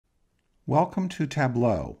Welcome to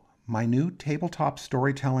Tableau, my new tabletop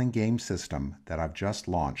storytelling game system that I've just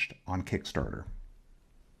launched on Kickstarter.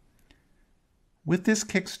 With this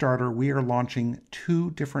Kickstarter, we are launching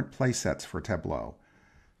two different playsets for Tableau: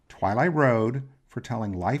 Twilight Road for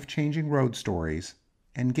telling life-changing road stories,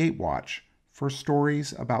 and Gate Watch for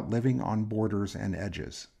stories about living on borders and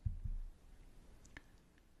edges.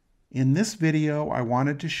 In this video, I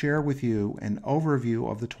wanted to share with you an overview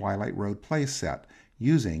of the Twilight Road playset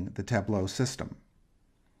using the Tableau system.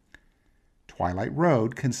 Twilight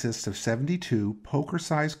Road consists of 72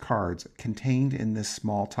 poker-sized cards contained in this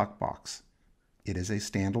small tuck box. It is a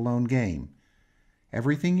standalone game.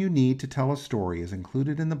 Everything you need to tell a story is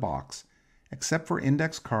included in the box, except for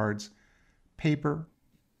index cards, paper,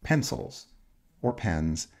 pencils or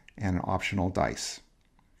pens, and optional dice.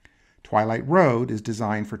 Twilight Road is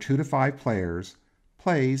designed for 2 to 5 players,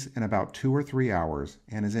 plays in about 2 or 3 hours,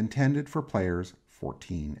 and is intended for players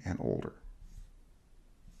 14 and older.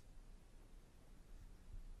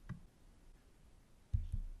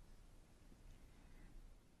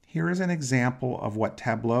 Here is an example of what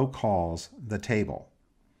Tableau calls the table.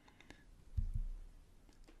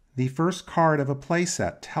 The first card of a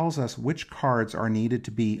playset tells us which cards are needed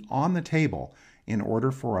to be on the table in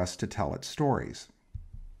order for us to tell its stories.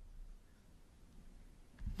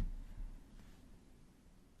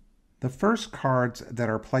 The first cards that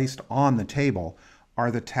are placed on the table are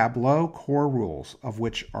the Tableau core rules, of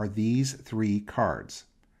which are these 3 cards.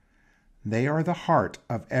 They are the heart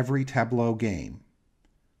of every Tableau game.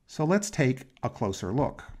 So let's take a closer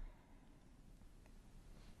look.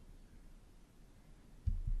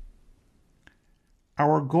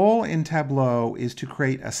 Our goal in Tableau is to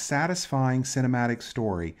create a satisfying cinematic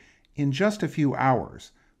story in just a few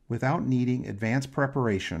hours without needing advanced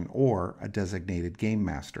preparation or a designated game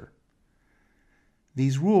master.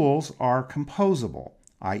 These rules are composable,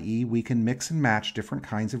 i.e., we can mix and match different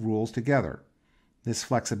kinds of rules together. This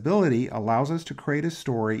flexibility allows us to create a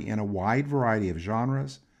story in a wide variety of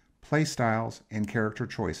genres, play styles, and character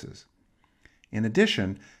choices. In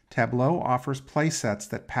addition, Tableau offers playsets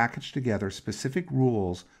that package together specific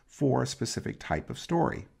rules for a specific type of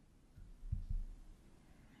story.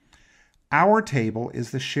 Our table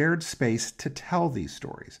is the shared space to tell these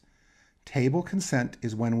stories. Table consent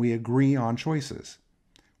is when we agree on choices.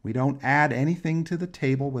 We don't add anything to the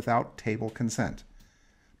table without table consent.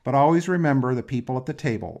 But always remember the people at the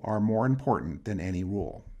table are more important than any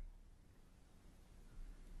rule.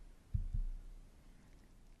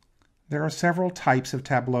 There are several types of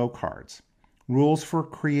Tableau cards. Rules for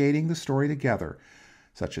creating the story together,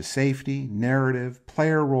 such as safety, narrative,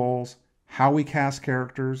 player roles, how we cast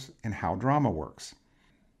characters, and how drama works.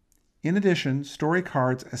 In addition, story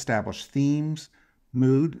cards establish themes,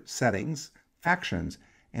 mood, settings, factions,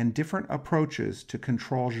 and different approaches to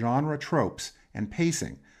control genre tropes and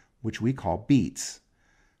pacing, which we call beats.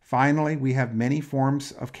 Finally, we have many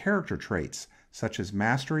forms of character traits, such as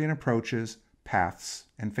mastery and approaches, paths,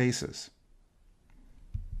 and faces.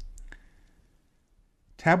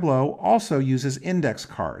 Tableau also uses index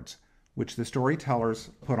cards, which the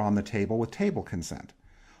storytellers put on the table with table consent.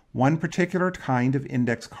 One particular kind of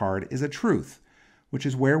index card is a truth, which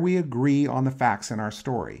is where we agree on the facts in our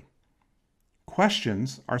story.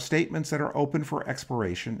 Questions are statements that are open for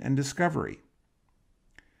exploration and discovery.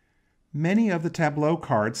 Many of the Tableau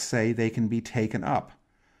cards say they can be taken up.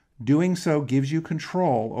 Doing so gives you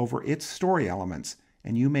control over its story elements,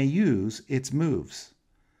 and you may use its moves.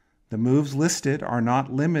 The moves listed are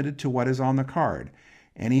not limited to what is on the card.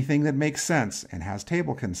 Anything that makes sense and has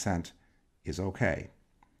table consent is okay.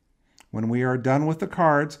 When we are done with the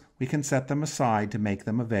cards, we can set them aside to make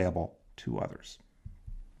them available to others.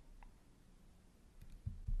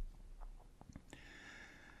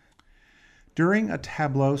 During a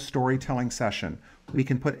Tableau storytelling session, we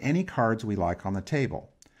can put any cards we like on the table.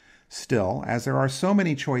 Still, as there are so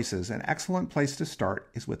many choices, an excellent place to start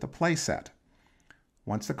is with a playset.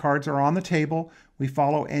 Once the cards are on the table, we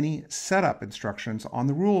follow any setup instructions on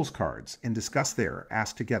the rules cards and discuss their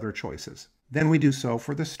ask together choices. Then we do so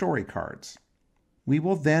for the story cards. We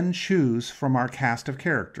will then choose from our cast of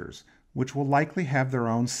characters, which will likely have their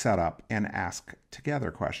own setup and ask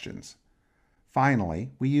together questions. Finally,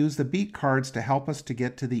 we use the beat cards to help us to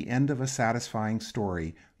get to the end of a satisfying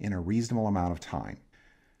story in a reasonable amount of time.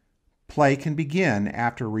 Play can begin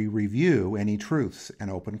after we review any truths and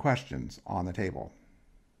open questions on the table.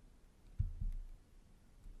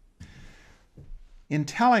 In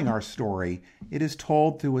telling our story, it is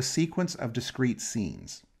told through a sequence of discrete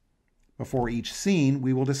scenes. Before each scene,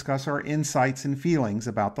 we will discuss our insights and feelings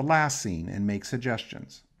about the last scene and make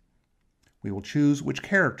suggestions. We will choose which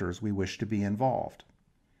characters we wish to be involved.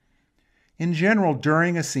 In general,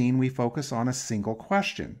 during a scene, we focus on a single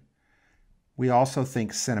question. We also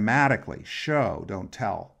think cinematically, show, don't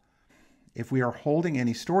tell. If we are holding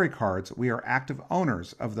any story cards, we are active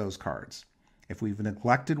owners of those cards. If we've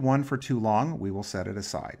neglected one for too long, we will set it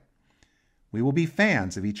aside. We will be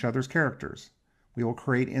fans of each other's characters. We will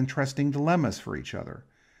create interesting dilemmas for each other.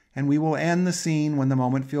 And we will end the scene when the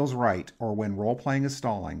moment feels right or when role-playing is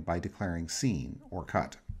stalling by declaring scene or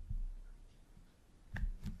cut.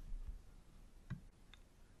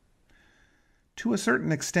 To a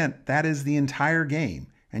certain extent, that is the entire game,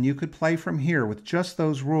 and you could play from here with just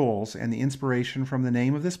those rules and the inspiration from the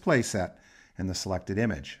name of this playset and the selected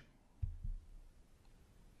image.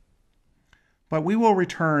 But we will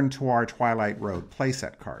return to our Twilight Road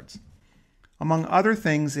playset cards. Among other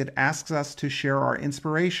things, it asks us to share our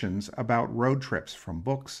inspirations about road trips from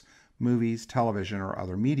books, movies, television, or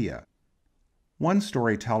other media. One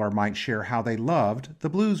storyteller might share how they loved the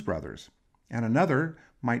Blues Brothers, and another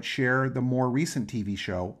might share the more recent TV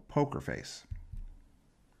show, Poker Face.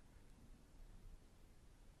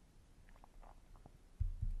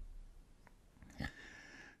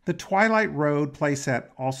 The Twilight Road playset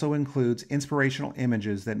also includes inspirational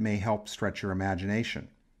images that may help stretch your imagination.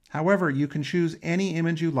 However, you can choose any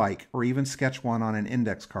image you like or even sketch one on an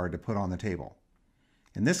index card to put on the table.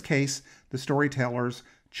 In this case, the storytellers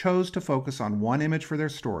chose to focus on one image for their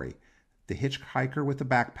story, the hitchhiker with the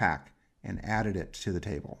backpack, and added it to the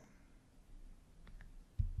table.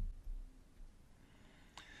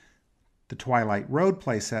 The Twilight Road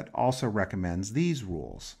playset also recommends these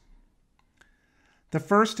rules. The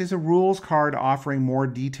first is a rules card offering more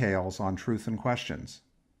details on truth and questions.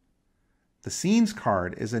 The scenes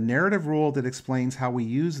card is a narrative rule that explains how we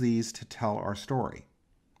use these to tell our story.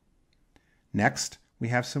 Next, we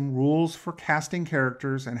have some rules for casting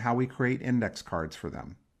characters and how we create index cards for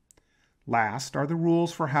them. Last are the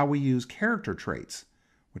rules for how we use character traits,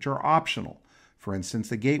 which are optional. For instance,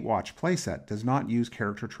 the Gate Watch playset does not use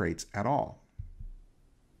character traits at all.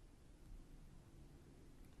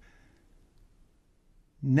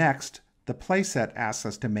 Next, the playset asks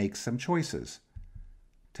us to make some choices,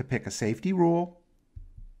 to pick a safety rule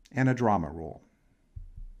and a drama rule.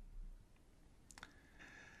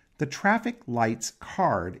 The traffic lights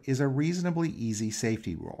card is a reasonably easy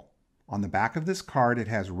safety rule. On the back of this card, it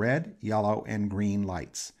has red, yellow, and green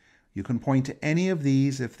lights. You can point to any of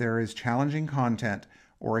these if there is challenging content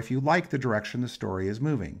or if you like the direction the story is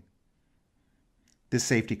moving. This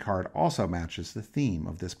safety card also matches the theme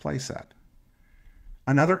of this playset.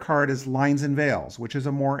 Another card is Lines and Veils, which is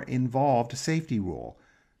a more involved safety rule,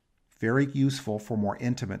 very useful for more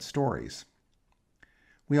intimate stories.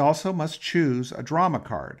 We also must choose a drama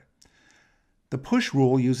card. The Push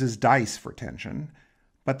rule uses dice for tension,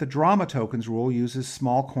 but the Drama Tokens rule uses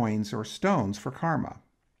small coins or stones for karma.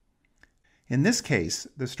 In this case,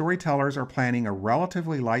 the storytellers are planning a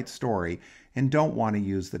relatively light story and don't want to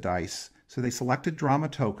use the dice, so they selected Drama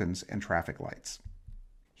Tokens and traffic lights.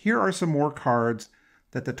 Here are some more cards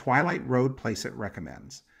that the Twilight Road playset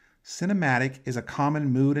recommends. Cinematic is a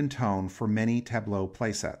common mood and tone for many Tableau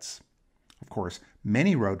playsets. Of course,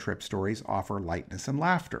 many road trip stories offer lightness and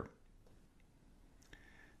laughter.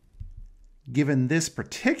 Given this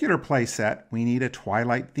particular playset, we need a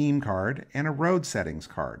Twilight theme card and a road settings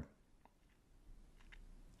card.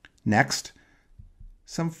 Next,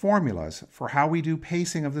 some formulas for how we do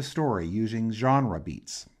pacing of the story using genre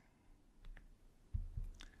beats.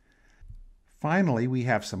 Finally, we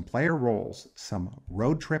have some player roles, some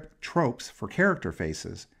road trip tropes for character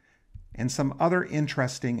faces, and some other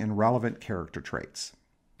interesting and relevant character traits.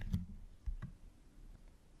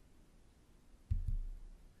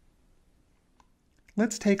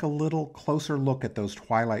 Let's take a little closer look at those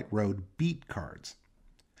Twilight Road beat cards.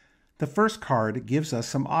 The first card gives us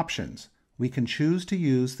some options. We can choose to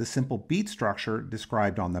use the simple beat structure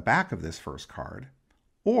described on the back of this first card,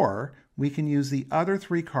 or we can use the other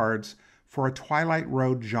three cards for a Twilight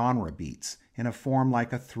Road genre beats in a form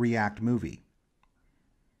like a 3-act movie.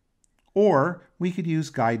 Or we could use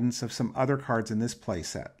guidance of some other cards in this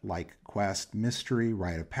playset, like Quest, Mystery,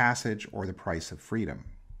 Rite of Passage, or The Price of Freedom.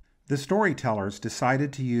 The storytellers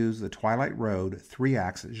decided to use the Twilight Road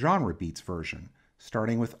 3-acts genre beats version,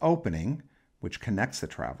 starting with Opening, which connects the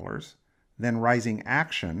travelers, then Rising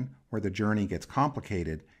Action, where the journey gets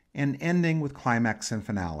complicated, and ending with Climax and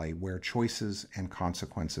Finale, where choices and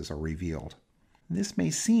consequences are revealed. This may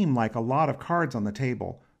seem like a lot of cards on the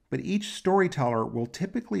table, but each storyteller will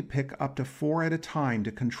typically pick up to 4 at a time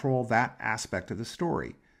to control that aspect of the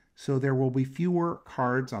story, so there will be fewer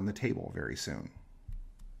cards on the table very soon.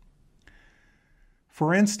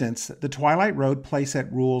 For instance, the Twilight Road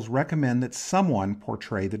playset rules recommend that someone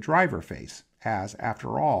portray the driver face, as,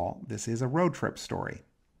 after all, this is a road trip story.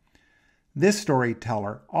 This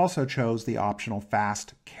storyteller also chose the optional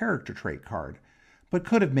fast character trait card, but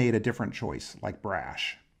could have made a different choice, like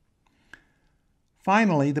brash.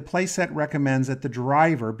 Finally, the playset recommends that the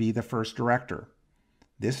driver be the first director.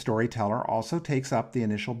 This storyteller also takes up the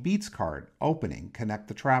initial beats card, opening, connect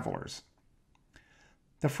the travelers.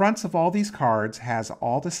 The fronts of all these cards has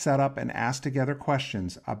all the setup and ask together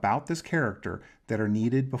questions about this character that are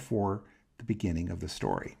needed before the beginning of the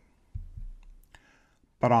story.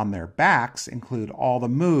 But on their backs include all the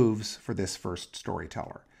moves for this first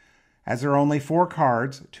storyteller. As there are only 4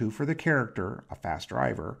 cards, 2 for the character, a fast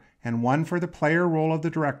driver, and 1 for the player role of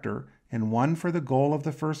the director, and 1 for the goal of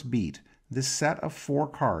the first beat, this set of 4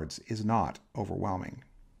 cards is not overwhelming.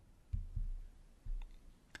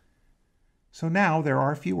 So now there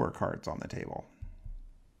are fewer cards on the table.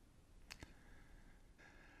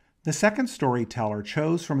 The second storyteller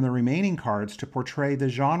chose from the remaining cards to portray the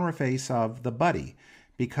genre face of the buddy,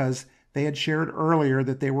 because they had shared earlier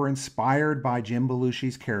that they were inspired by Jim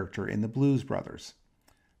Belushi's character in the Blues Brothers.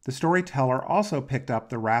 The storyteller also picked up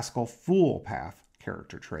the rascal fool path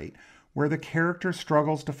character trait, where the character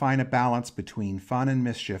struggles to find a balance between fun and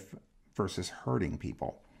mischief versus hurting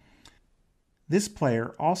people. This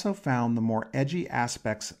player also found the more edgy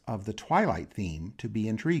aspects of the Twilight theme to be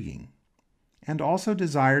intriguing, and also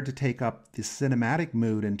desired to take up the cinematic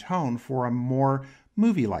mood and tone for a more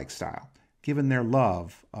movie-like style, given their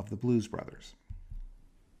love of the Blues Brothers.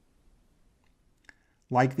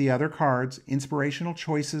 Like the other cards, inspirational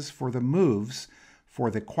choices for the moves for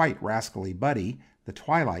the quite rascally buddy, the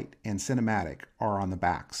Twilight, and cinematic are on the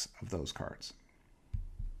backs of those cards.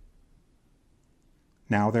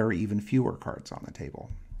 Now there are even fewer cards on the table.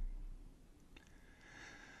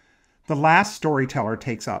 The last storyteller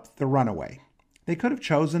takes up the runaway. They could have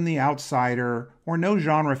chosen the outsider or no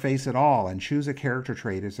genre face at all and choose a character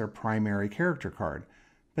trait as their primary character card,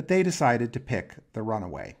 but they decided to pick the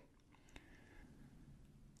runaway.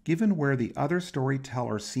 Given where the other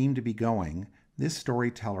storytellers seem to be going, this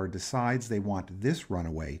storyteller decides they want this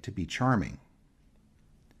runaway to be charming.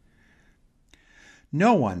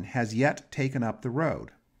 No one has yet taken up the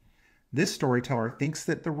road. This storyteller thinks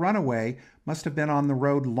that the runaway must have been on the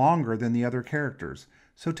road longer than the other characters,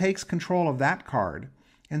 so takes control of that card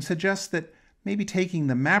and suggests that maybe taking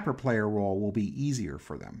the mapper player role will be easier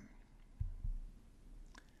for them.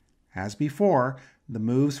 As before, the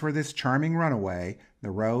moves for this charming runaway,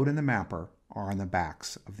 the road and the mapper, are on the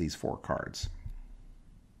backs of these 4 cards.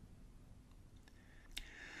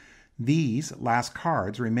 These last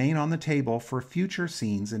cards remain on the table for future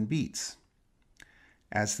scenes and beats.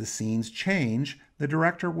 As the scenes change, the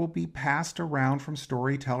director will be passed around from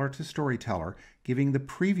storyteller to storyteller, giving the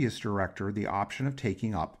previous director the option of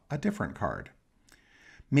taking up a different card.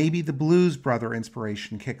 Maybe the Blues Brother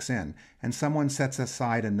inspiration kicks in, and someone sets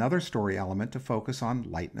aside another story element to focus on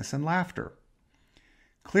lightness and laughter.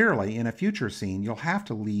 Clearly, in a future scene, you'll have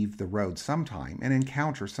to leave the road sometime and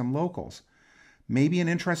encounter some locals. Maybe an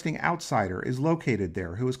interesting outsider is located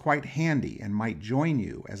there who is quite handy and might join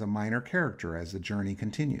you as a minor character as the journey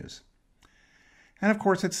continues. And of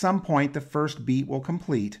course, at some point, the first beat will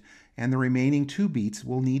complete, and the remaining 2 beats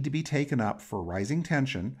will need to be taken up for rising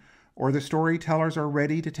tension, or the storytellers are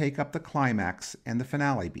ready to take up the climax and the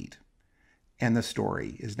finale beat. And the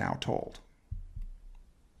story is now told.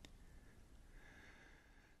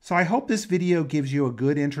 So I hope this video gives you a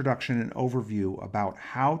good introduction and overview about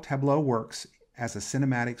how Tableau works as a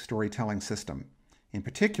cinematic storytelling system. In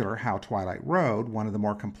particular, how Twilight Road, one of the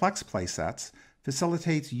more complex playsets,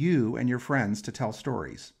 facilitates you and your friends to tell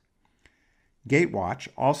stories. Gate Watch,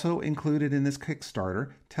 also included in this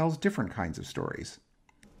Kickstarter, tells different kinds of stories.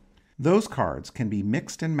 Those cards can be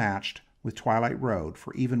mixed and matched with Twilight Road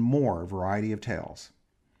for even more variety of tales.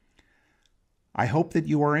 I hope that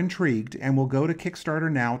you are intrigued and will go to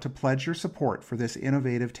Kickstarter now to pledge your support for this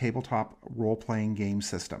innovative tabletop role-playing game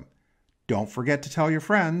system. Don't forget to tell your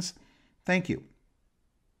friends. Thank you.